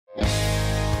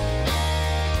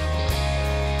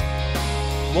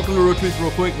Welcome to Real Truth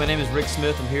Real Quick. My name is Rick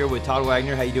Smith. I'm here with Todd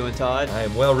Wagner. How you doing, Todd? I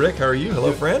am well, Rick. How are you?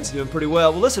 Hello, friends. Doing pretty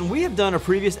well. Well, listen, we have done a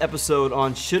previous episode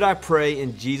on should I pray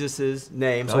in Jesus'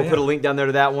 name. So we'll put a link down there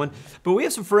to that one. But we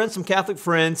have some friends, some Catholic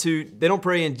friends who, they don't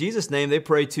pray in Jesus' name. They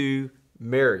pray to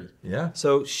Mary. Yeah.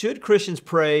 So should Christians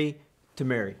pray to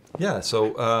Mary? Yeah.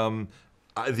 So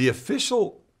the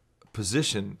official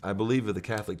position, I believe, of the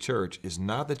Catholic Church is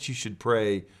not that you should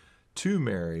pray to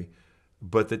Mary,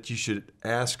 but that you should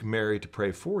ask Mary to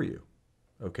pray for you,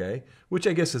 okay? Which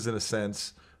I guess is, in a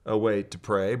sense, a way to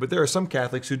pray. But there are some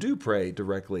Catholics who do pray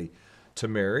directly to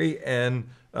Mary, and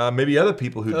maybe other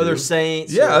people who do. Other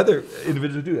saints. Yeah, other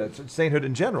individuals who do that, sainthood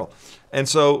in general. And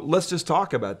so let's just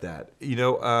talk about that. You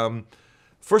know,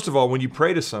 first of all, when you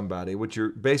pray to somebody, what you're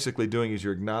basically doing is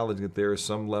you're acknowledging that there is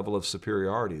some level of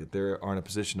superiority, that they are in a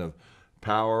position of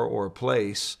power or a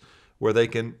place where they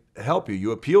can help you.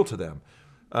 You appeal to them.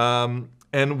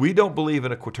 And we don't believe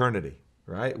in a quaternity,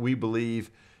 right? We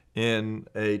believe in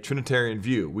a Trinitarian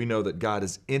view. We know that God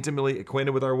is intimately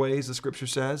acquainted with our ways, the Scripture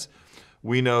says.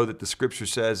 We know that the Scripture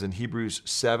says in Hebrews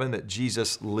 7 that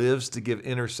Jesus lives to give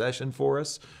intercession for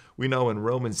us. We know in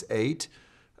Romans 8,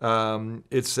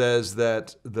 it says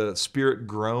that the Spirit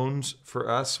groans for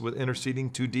us with interceding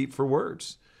too deep for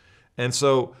words. And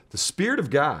so the Spirit of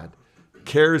God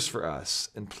cares for us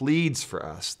and pleads for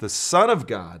us. The Son of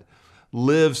God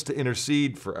lives to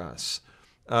intercede for us.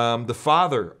 The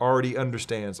Father already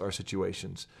understands our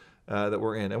situations that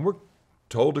we're in, and we're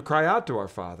told to cry out to our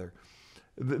Father.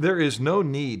 There is no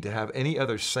need to have any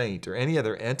other saint or any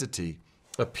other entity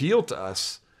appeal to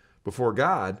us before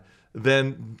God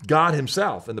than God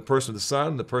himself in the person of the Son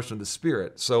and the person of the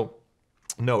Spirit. So,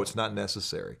 no, it's not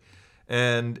necessary.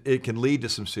 And it can lead to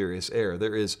some serious error.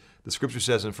 There is, the Scripture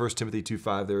says in 1 Timothy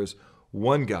 2:5, there is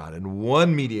one God and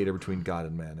one mediator between God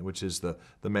and man, which is the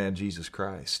man Jesus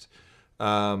Christ.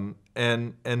 And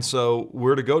so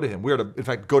we're to go to him. We're to, in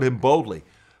fact, go to him boldly.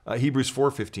 Hebrews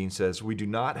 4:15 says, we do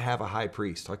not have a high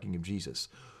priest, talking of Jesus,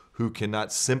 who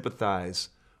cannot sympathize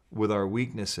with our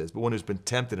weaknesses, but one who's been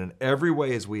tempted in every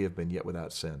way as we have been, yet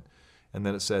without sin. And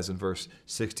then it says in verse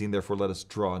 16, therefore let us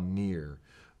draw near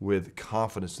with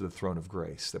confidence to the throne of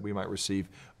grace, that we might receive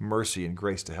mercy and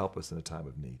grace to help us in a time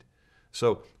of need.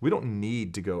 So we don't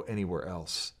need to go anywhere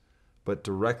else, but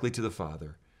directly to the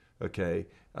Father, okay,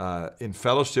 in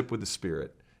fellowship with the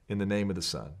Spirit, in the name of the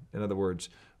Son. In other words,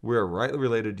 we are rightly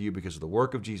related to you because of the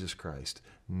work of Jesus Christ,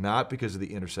 not because of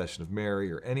the intercession of Mary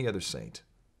or any other saint,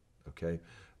 okay?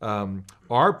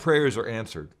 Our prayers are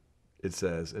answered, it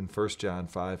says in 1 John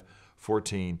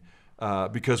 5:14,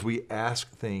 because we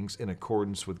ask things in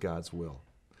accordance with God's will.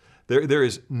 There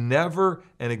is never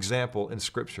an example in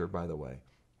Scripture, by the way,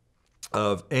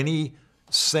 of any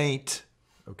saint,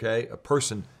 okay, a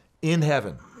person in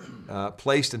heaven,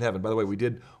 placed in heaven. By the way, we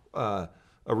did a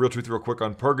Real Truth Real Quick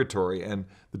on purgatory and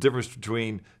the difference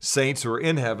between saints who are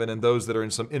in heaven and those that are in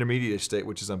some intermediate state,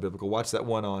 which is unbiblical. Watch that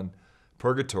one on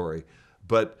purgatory.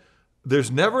 But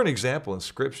there's never an example in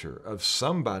Scripture of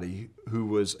somebody who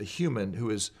was a human who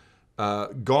has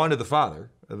gone to the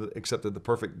Father, except that the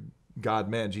perfect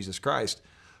God-man, Jesus Christ,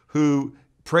 who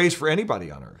prays for anybody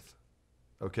on earth.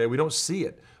 Okay, we don't see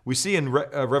it. We see in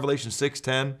Revelation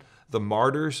 6:10, the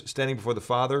martyrs standing before the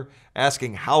Father,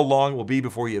 asking how long it will be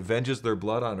before he avenges their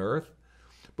blood on earth.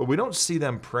 But we don't see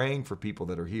them praying for people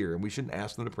that are here, and we shouldn't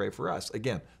ask them to pray for us.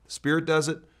 Again, the Spirit does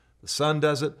it, the Son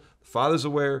does it, the Father's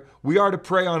aware. We are to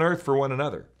pray on earth for one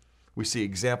another. We see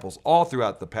examples all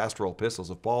throughout the pastoral epistles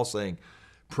of Paul saying,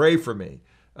 pray for me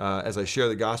as I share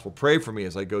the gospel. Pray for me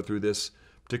as I go through this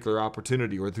particular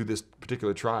opportunity or through this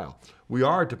particular trial. We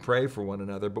are to pray for one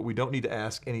another, but we don't need to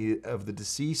ask any of the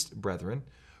deceased brethren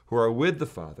who are with the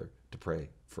Father to pray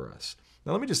for us.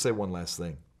 Now, let me just say one last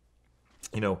thing.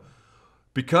 You know,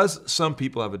 because some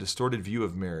people have a distorted view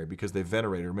of Mary because they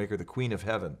venerate her, make her the Queen of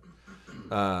Heaven,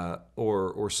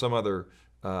 or some other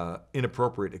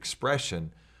inappropriate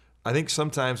expression, I think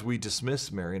sometimes we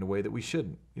dismiss Mary in a way that we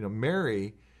shouldn't. You know,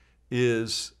 Mary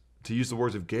is, to use the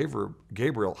words of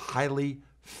Gabriel, highly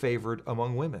favored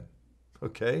among women,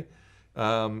 okay?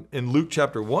 In Luke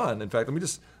chapter 1, in fact, let me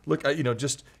just look at,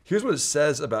 here's what it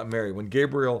says about Mary. When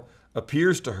Gabriel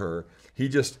appears to her, he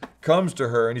just comes to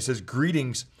her and he says,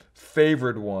 greetings,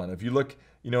 favored one. If you look,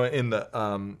 in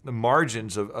the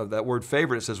margins of that word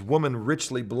favored, it says, woman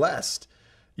richly blessed.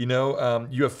 You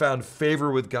have found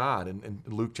favor with God in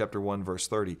Luke chapter 1, verse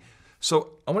 30.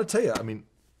 So I want to tell you,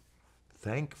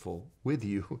 thankful with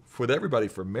you, with everybody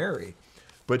for Mary,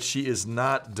 but she is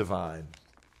not divine.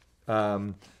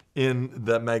 In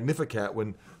the Magnificat,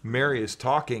 when Mary is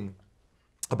talking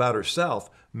about herself,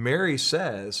 Mary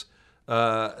says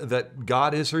that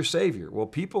God is her Savior. Well,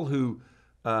 people who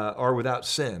are without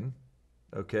sin,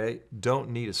 okay, don't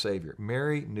need a Savior.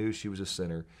 Mary knew she was a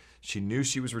sinner. She knew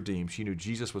she was redeemed. She knew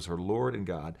Jesus was her Lord and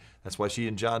God. That's why she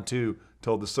in John 2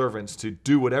 told the servants to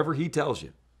do whatever he tells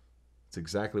you. It's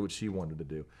exactly what she wanted to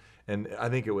do. And I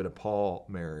think it would appall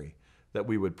Mary that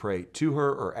we would pray to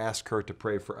her or ask her to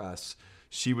pray for us.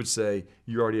 She would say,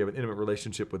 you already have an intimate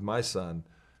relationship with my son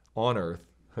on earth,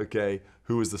 okay,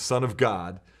 who is the Son of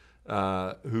God,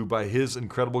 who by his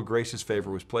incredible gracious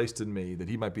favor was placed in me, that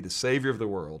he might be the Savior of the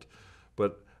world.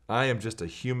 But I am just a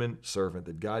human servant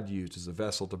that God used as a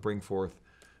vessel to bring forth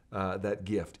that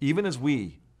gift. Even as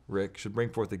we, Rick, should bring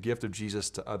forth the gift of Jesus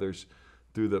to others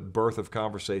through the birth of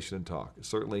conversation and talk.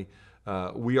 Certainly,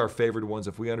 we are favored ones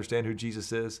if we understand who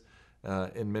Jesus is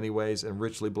in many ways and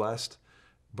richly blessed.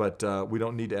 But we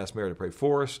don't need to ask Mary to pray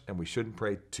for us, and we shouldn't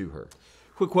pray to her.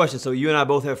 Quick question. So you and I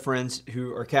both have friends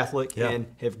who are Catholic and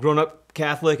have grown up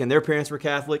Catholic, and their parents were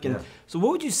Catholic. And so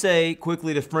what would you say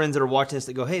quickly to friends that are watching this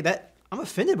that go, hey, I'm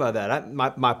offended by that.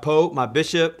 My Pope, my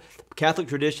bishop, Catholic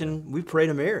tradition, we pray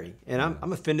to Mary. And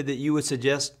I'm offended that you would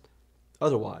suggest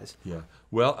otherwise. Yeah.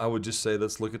 Well, I would just say,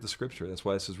 let's look at the Scripture. That's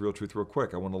why this is Real Truth real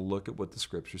quick. I want to look at what the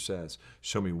Scripture says.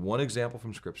 Show me one example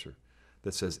from Scripture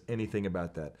that says anything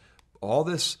about that. All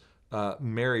this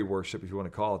Mary worship, if you want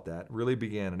to call it that, really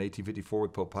began in 1854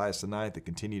 with Pope Pius IX. It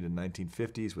continued in the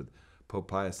 1950s with Pope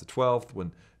Pius XII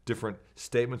when different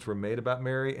statements were made about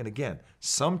Mary. And again,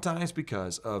 sometimes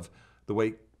because of the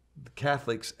way the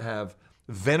Catholics have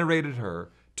venerated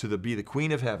her to be the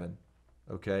Queen of Heaven,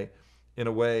 okay, in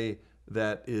a way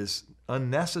that is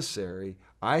unnecessary.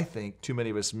 I think too many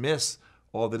of us miss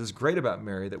all that is great about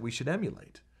Mary that we should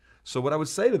emulate. So what I would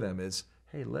say to them is,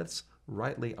 hey, let's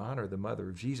rightly honor the mother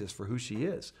of Jesus for who she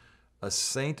is, a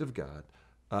saint of God,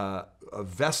 a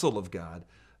vessel of God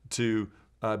to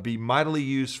be mightily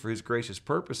used for his gracious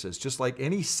purposes, just like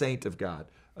any saint of God.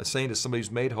 A saint is somebody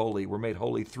who's made holy. We're made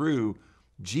holy through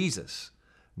Jesus,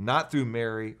 not through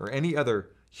Mary or any other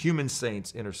human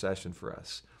saint's intercession for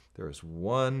us. There is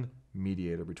one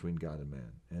mediator between God and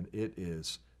man, and it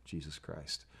is Jesus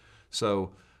Christ.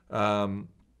 So I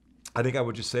think I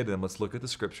would just say to them, let's look at the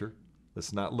Scripture.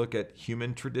 Let's not look at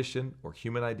human tradition or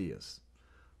human ideas.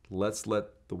 Let's let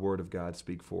the Word of God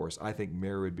speak for us. I think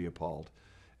Mary would be appalled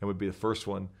and would be the first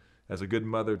one, as a good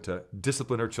mother, to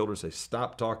discipline her children, say,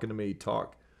 stop talking to me,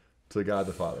 talk to God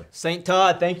the Father. St.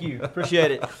 Todd, thank you.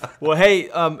 Appreciate it. Well, hey,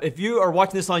 if you are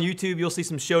watching this on YouTube, you'll see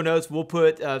some show notes. We'll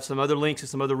put some other links to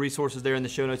some other resources there in the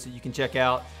show notes that you can check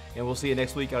out. And we'll see you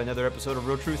next week on another episode of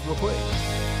Real Truth Real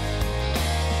Quick.